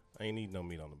weirdo. I ain't eating no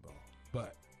meat on the bone.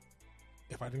 But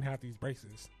if I didn't have these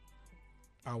braces,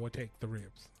 I would take the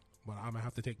ribs. But I'm gonna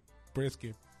have to take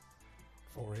brisket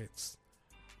for its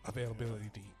availability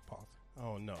to eat. Pause.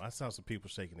 Oh no, I saw some people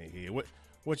shaking their head.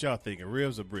 What y'all thinking?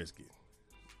 Ribs or brisket?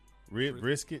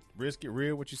 Brisket,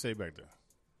 rib. What you say back there?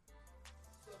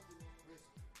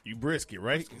 You brisket,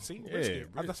 right? See, Yeah,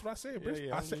 brisket. That's what I said. Brisket.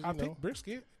 yeah, I said you I know. pick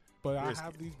brisket, but I Brisket.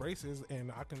 have these braces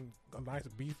and I can a nice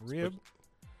beef rib.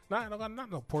 Not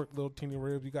no pork, little teeny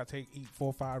ribs. You got to eat 4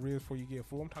 or 5 ribs before you get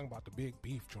full. I'm talking about the big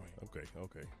beef joint.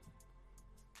 Okay.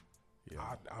 Yeah.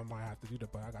 I might have to do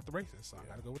that, but I got the braces, so I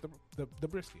got to go with the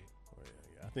brisket. Oh,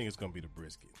 yeah. I think it's gonna be the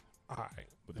brisket. All right,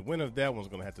 But the winner of that one's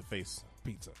gonna have to face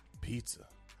pizza. pizza.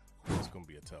 It's gonna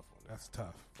be a tough one. That's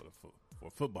tough. for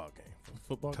a football game. For a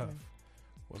football Tough. game,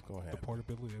 what's gonna The happen?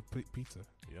 portability of pizza.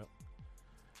 Yep.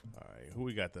 All right, who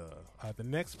we got? The The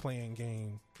next playing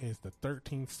game is the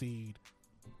 13th seed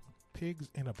Pigs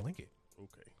in a Blanket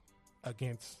okay.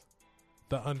 against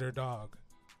the underdog,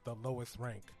 the lowest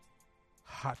rank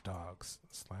Hot Dogs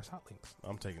 / Hot Links.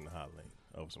 I'm taking the hot lane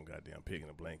over some goddamn pig in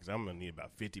a blanket. 'Cause I'm gonna need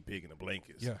about 50 pig in a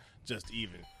blankets. Yeah. Just to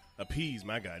even appease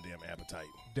my goddamn appetite.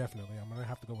 Definitely, I'm gonna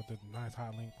have to go with the nice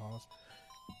Hot Link pause.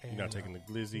 You're not taking the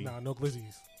glizzy. No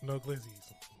glizzies, no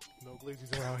glizzies, no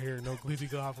glizzies around here. No glizzy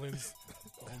goblins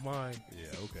on mine. Yeah.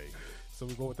 Okay. So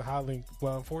we go with the Hot Link.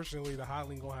 Well, unfortunately, the Hot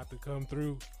Link gonna have to come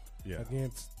through Yeah.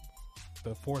 against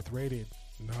the 4th rated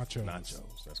Nachos.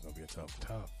 Nachos. That's gonna be a tough one.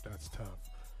 Tough. That's tough.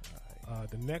 All right.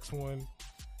 The next one,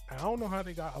 I don't know how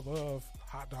they got above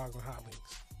Hot Dogs and Hot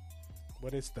Links,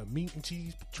 but it's the meat and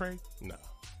cheese tray Nah.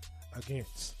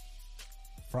 against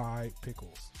fried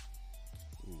pickles.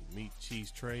 Ooh, meat,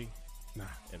 cheese tray, Nah,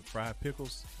 and fried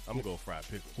pickles. I'm gonna go fried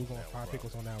pickles. we're on going that fried one,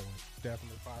 pickles on that one.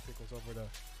 Definitely fried pickles over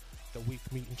the weak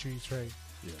meat and cheese tray.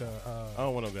 Yeah. The I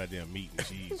don't want no goddamn meat and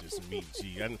cheese, just some meat and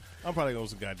cheese. I'm probably going to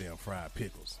some goddamn fried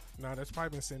pickles. that's probably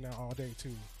been sitting there all day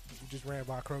too. We just ran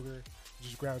by Kroger,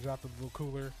 just grabbed out the little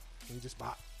cooler, and we just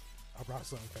bought. I brought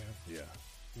something, fam. Yeah,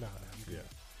 No, you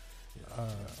yeah.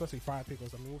 good. Especially fried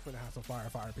pickles. I mean, we're finna have some fire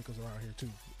pickles around here too.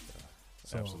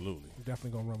 So Absolutely. we're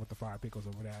definitely gonna run with the fried pickles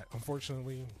over that.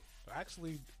 Unfortunately,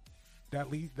 actually,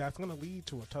 that's gonna lead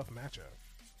to a tough matchup.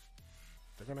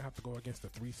 They're gonna have to go against the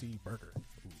 3 seed burger,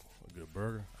 Ooh, a good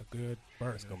burger. a good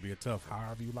burger. It's going to be a tough one.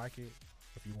 However you like it.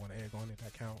 If you want egg on it,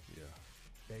 that count. Yeah.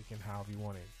 Bacon, however you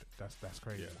want it. That's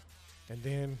crazy. Yeah. And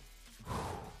then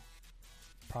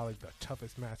probably the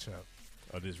toughest matchup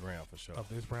Of this round for sure. of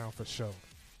this round for sure.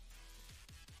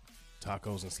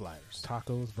 Tacos and sliders.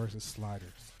 Tacos versus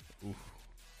sliders. Oof.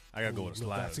 I got to go with a Look,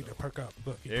 slider. I see the perk up.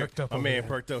 Look, he Yeah, perked up. my over man there.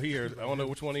 perked up. He heard, I don't know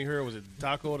which one he heard. Was it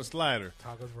taco or the slider?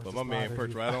 Tacos versus But my man sliders.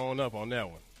 perked He right on up on that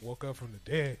one. Woke up from the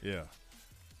dead. Yeah.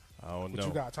 I don't What know.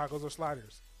 you got? Tacos or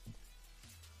sliders?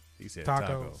 He said Tacos.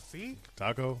 taco. See?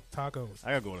 Taco? Tacos. I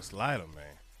got to go with a slider, man.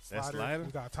 That slider?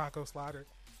 We got taco slider.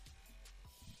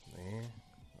 Man,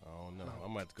 I don't know. I'm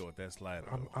going to have to go with that slider.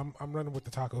 I'm running with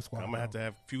the taco squad. I'm gonna have though. to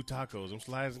have a few tacos. Them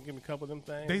sliders and give me a couple of them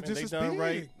things. They man. just they as done big.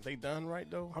 right. They done right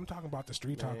though. I'm talking about the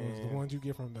street tacos, Man. the ones you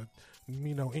get from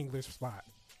the English spot.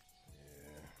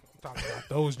 I'm talking about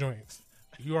those joints.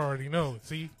 You already know.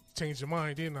 See, changed your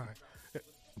mind, didn't I?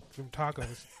 Them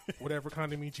tacos, whatever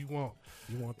kind of meat you want.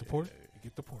 You want the pork, you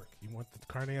get the pork. You want the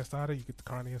carne asada, you get the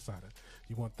carne asada.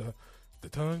 You want the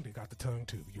tongue, they got the tongue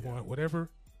too. You want whatever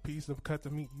piece of cut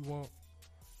of meat you want,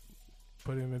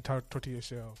 put it in a tortilla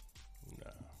shell,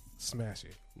 Nah, smash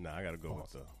it. I gotta go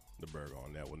with the burger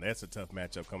on that one. That's a tough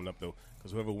matchup coming up though,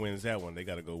 because whoever wins that one, they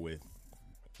gotta go with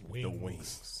the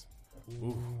wings.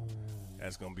 Ooh,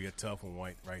 that's gonna be a tough one,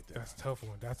 right there. That's a tough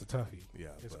one. That's a toughie. Yeah,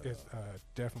 it's, but, it's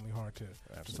definitely hard to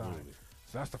absolutely. decide.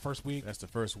 So that's the first week. That's the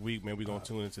first week, man. We're gonna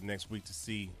tune into next week to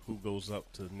see who goes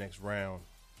up to the next round.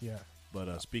 Yeah.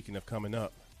 But speaking of coming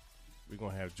up, we're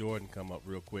gonna have Jordan come up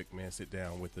real quick, man. Sit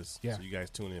down with us. Yeah. So you guys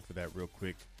tune in for that real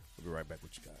quick. We'll be right back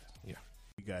with you guys. Yeah.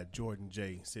 We got Jordan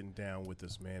J sitting down with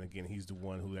us, man. Again, he's the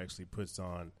one who actually puts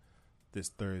on this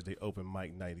Thursday open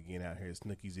mic night again out here at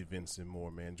Snooki's Events and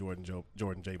more, man. Jordan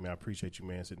J, man, I appreciate you,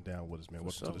 man, sitting down with us, man.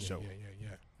 Welcome to the show. Yeah.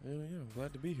 Yeah, I'm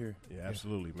glad to be here. Yeah,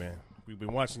 absolutely, man. We've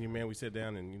been watching you, man. We sat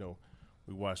down and,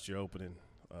 we watched your opening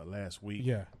last week.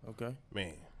 Yeah. Okay.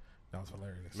 Man, That was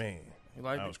hilarious. man. You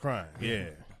like I it? was crying. Yeah.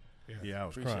 Yeah. Yeah, I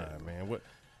was Appreciate crying, it. man.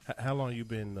 How long you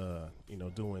been,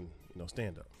 doing,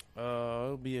 stand up?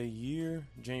 It'll be a year,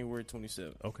 January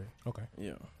 27th. Okay. Okay.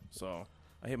 Yeah. So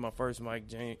I hit my first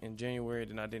mic in January,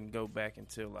 then I didn't go back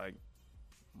until like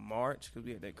March because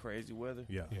we had that crazy weather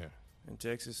Yeah. Yeah. in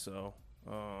Texas. So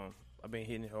I've been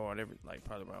hitting it hard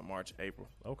probably around March, April.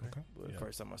 Okay. But Yeah. the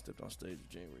first time I stepped on stage was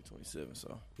January 27th.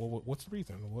 So Well, what's the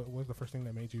reason? What was the first thing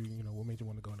that made you, what made you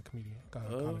want to go into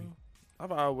comedy?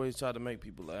 I've always tried to make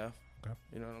people laugh. Okay.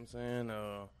 You know what I'm saying?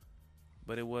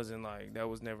 But it wasn't like that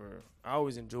was never. I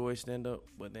always enjoyed stand up,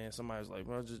 but then somebody was like,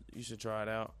 "Well, you should try it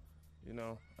out," you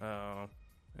know.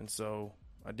 And so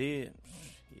I did.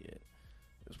 Yeah, it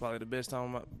was probably the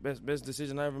best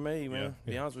decision I ever made, man.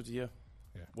 Yeah. Be honest with you,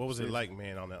 Yeah. What was it like,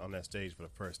 man, on that stage for the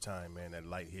first time, man? That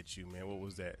light hit you, man. What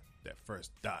was that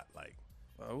first dot like?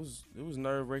 It was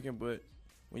nerve wracking, but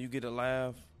when you get a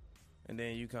laugh, and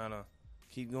then you kind of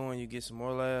keep going, you get some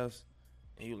more laughs,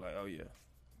 and you like, oh yeah,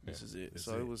 this is it. This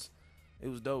So is it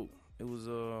was dope. It was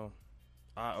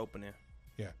eye opening.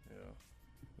 Yeah.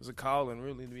 It was a calling,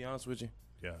 really, to be honest with you.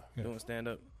 Yeah. Yeah. Doing stand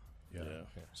up. Yeah.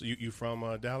 Yeah. So you from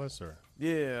Dallas or?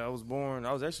 Yeah, I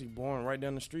was actually born right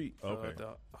down the street. Okay. At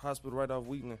the hospital right off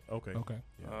Wheatland. Okay. Okay.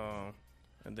 Yeah.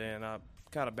 And then I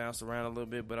kind of bounced around a little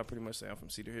bit, but I pretty much say I'm from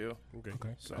Cedar Hill. Okay.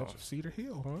 Okay. So- Cedar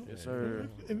Hill, huh? Yes, sir.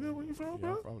 Isn't that where you from, Yeah,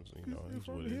 bro? I'm from, You it's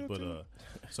from what the it is. hill, But too?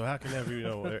 so how can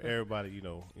everybody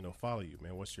follow you,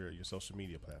 man? What's your social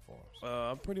media platforms?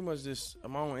 I'm pretty much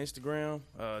I'm on Instagram,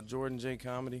 Jordan J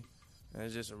Comedy, and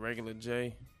it's just a regular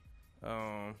J.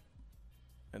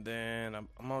 And then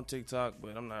I'm on TikTok,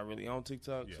 but I'm not really on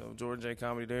TikTok. Yeah. So Jordan J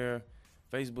Comedy there.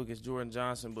 Facebook is Jordan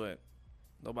Johnson, but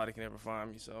nobody can ever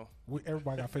find me. So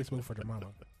Everybody got Facebook for their mama.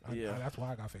 Yeah. That's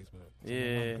why I got Facebook. So my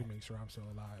Yeah. mama can make sure I'm still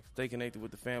alive. stay connected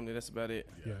with the family. That's about it.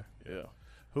 Yeah. Yeah.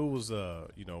 Who was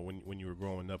when you were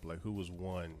growing up, like who was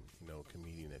one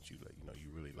comedian that you you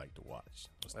really like to watch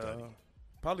or study?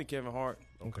 Probably Kevin Hart.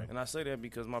 Okay. And I say that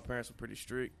because my parents were pretty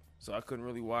strict, so I couldn't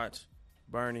really watch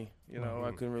Bernie.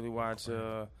 I couldn't really watch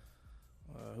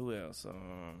who else?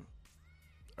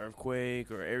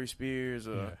 Earthquake or Ari Spears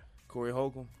or Yeah. Corey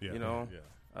Holcomb. Yeah.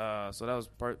 Yeah. So that was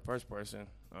first person.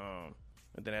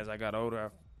 And then as I got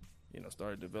older, I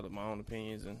started to develop my own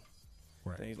opinions and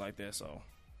Right. things like that. So,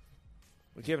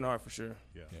 but Kevin Hart for sure.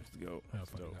 Yeah. Yeah. That's the GOAT. Yeah,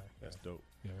 funny Dope. guy. That's dope.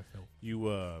 Yeah, that's dope. You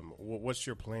what's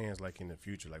your plans like in the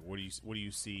future? Like what do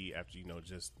you see after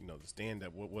the stand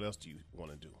up? What else do you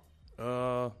want to do?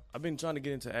 I've been trying to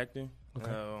get into acting.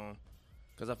 Okay.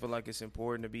 Because I feel like it's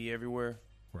important to be everywhere,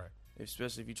 Right.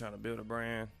 especially if you're trying to build a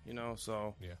brand.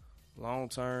 So Yeah. long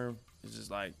term, it's just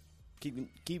like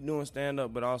keep doing stand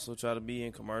up, but also try to be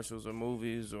in commercials or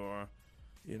movies or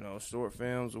short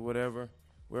films or wherever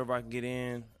I can get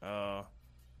in.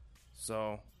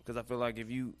 So because I feel like if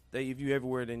you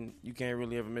everywhere, then you can't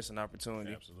really ever miss an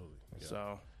opportunity. Absolutely. Yeah.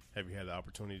 So Have you had the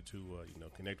opportunity to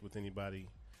connect with anybody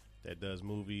that does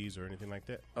movies or anything like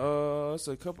that? it's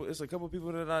a couple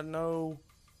people that I know.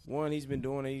 One, he's been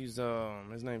doing it.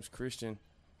 His name's Christian,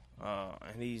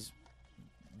 and he's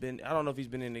been. I don't know if he's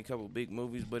been in a couple big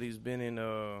movies, but he's been in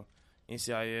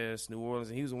NCIS, New Orleans,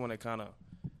 and he was the one that kind of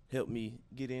helped me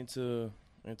get into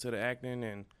the acting.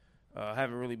 And I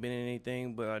haven't really been in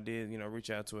anything, but I did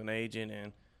reach out to an agent,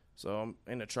 and so I'm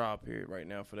in the trial period right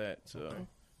now for that. So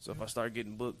if I start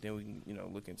getting booked, then we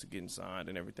can look into getting signed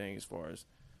and everything as far as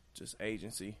just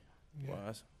agency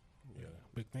wise. Yeah.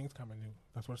 Big things coming new.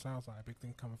 That's what it sounds like. Big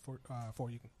things coming for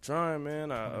you. Trying, man.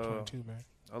 2022, man.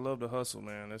 I love the hustle,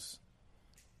 man.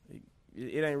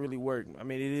 It ain't really work. I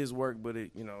mean, it is work, but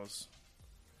it's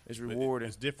But rewarding.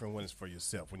 It's different when it's for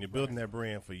yourself. When you're building that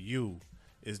brand for you,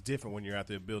 it's different when you're out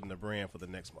there building a brand for the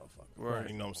next motherfucker. Right.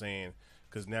 You know what I'm saying?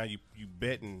 Because now you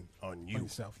betting on you. On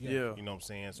yourself. Yeah. Yeah. You know what I'm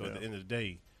saying? So at Yeah. the end of the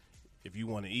day, if you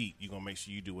want to eat, you're going to make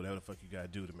sure you do whatever the fuck you got to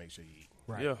do to make sure you eat.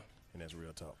 Right. Yeah. And that's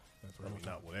real talk. That's I real mean,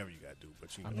 talk. not whatever you got to do,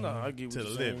 but you know, mean, No, I get what to you're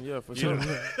the saying. live. Yeah, for You sure.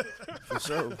 know? For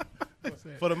sure.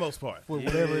 for the most part. For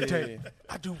whatever it Yeah. takes.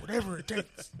 I do whatever it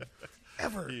takes.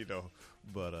 Ever. You know,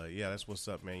 but yeah, that's what's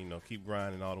up, man. Keep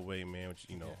grinding all the way, man. Which,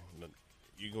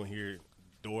 you're going to hear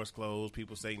doors closed,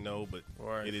 people say no, but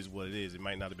Right. it is what it is. It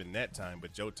might not have been that time,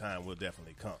 but your time will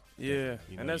definitely come. Yeah,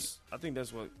 You know, and I think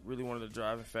that's what really one of the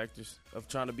driving factors of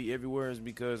trying to be everywhere is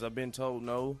because I've been told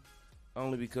no,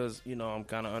 only because I'm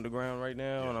kind of underground right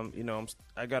now, Yeah. and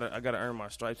I gotta earn my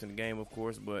stripes in the game, of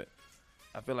course. But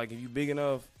I feel like if you big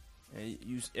enough and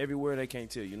you everywhere, they can't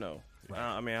tell you no. Right.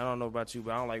 I mean, I don't know about you,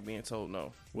 but I don't like being told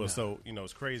no. Well, so,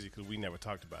 it's crazy because we never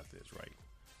talked about this, right?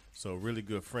 So a really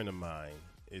good friend of mine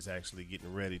is actually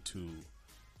getting ready to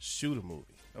shoot a movie.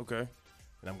 Okay.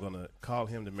 And I'm going to call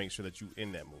him to make sure that you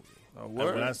in that movie. Oh, And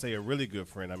word? when I say a really good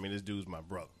friend, I mean this dude's my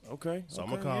brother. Okay. So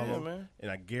I'm okay, going to call yeah, him, man.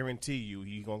 and I guarantee you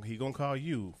he gonna call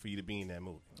you for you to be in that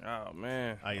movie. Oh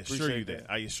man, I assure you that.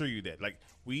 I assure you that. Like,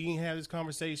 we ain't had this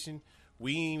conversation.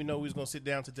 We didn't even know we was gonna sit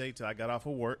down today till I got off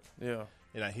of work, Yeah.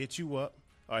 and I hit you up,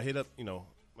 or I hit up,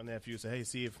 my nephew, say, hey,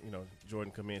 see if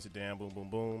Jordan come in, sit down, boom, boom,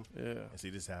 boom, Yeah. and see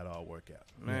this is how it all work out.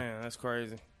 Man, that's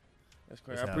crazy. That's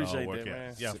crazy. This I how it all appreciate work that, out.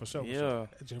 man. Yeah, for sure. for Yeah. sure.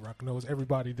 J Rock knows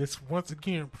everybody. This once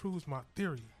again proves my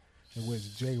theory, in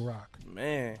which J Rock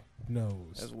Man,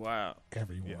 knows that's wild.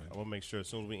 everyone. Yeah, I'm gonna make sure as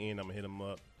soon as we end, I'm gonna hit him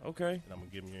up, Okay. and I'm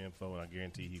gonna give him your info, and I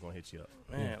guarantee he gonna hit you up.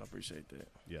 Man, I appreciate that.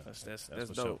 Yeah, That's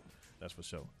for dope. sure. That's for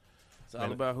sure. It's all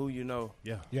Man, about who you know,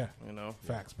 Yeah, Yeah, you know.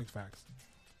 facts, big facts.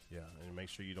 yeah, and make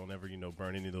sure you don't ever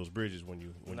burn any of those bridges when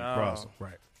you No. cross them.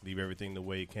 Right. Leave everything the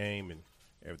way it came, and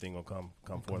everything gonna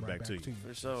come forth right back to you.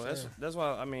 For sure. Yes, sir. That's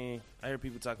why, I mean, I hear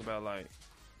people talk about, like,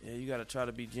 yeah, you got to try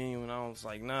to be genuine. I was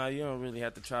like, nah, you don't really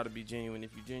have to try to be genuine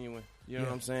if you're genuine. You know Yeah.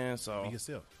 what I'm saying? So, Be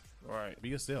yourself. right. Be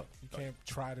yourself. You can't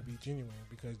try to be genuine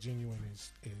because genuine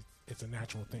is it's a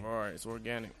natural thing. Right. It's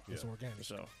organic. It's organic. For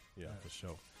sure. Yeah, for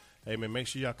sure. Hey, man, make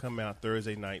sure y'all come out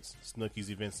Thursday nights, Snookies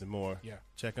events and more. Yeah.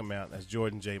 Check them out. That's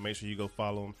Jordan J. Make sure you go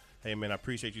follow him. Hey, man, I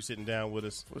appreciate you sitting down with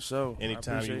us. For sure. I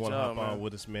Anytime you appreciate want to y'all, hop on man.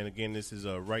 with us, man. Again, this is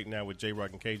Right Now with J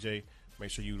Rock and KJ. Make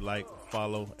sure you like,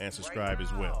 follow, and subscribe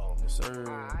as well. Yes, sir.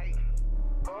 Alright.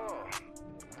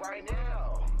 Right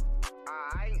now.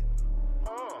 Alright.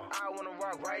 I wanna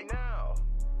rock right now.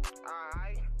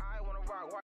 Alright.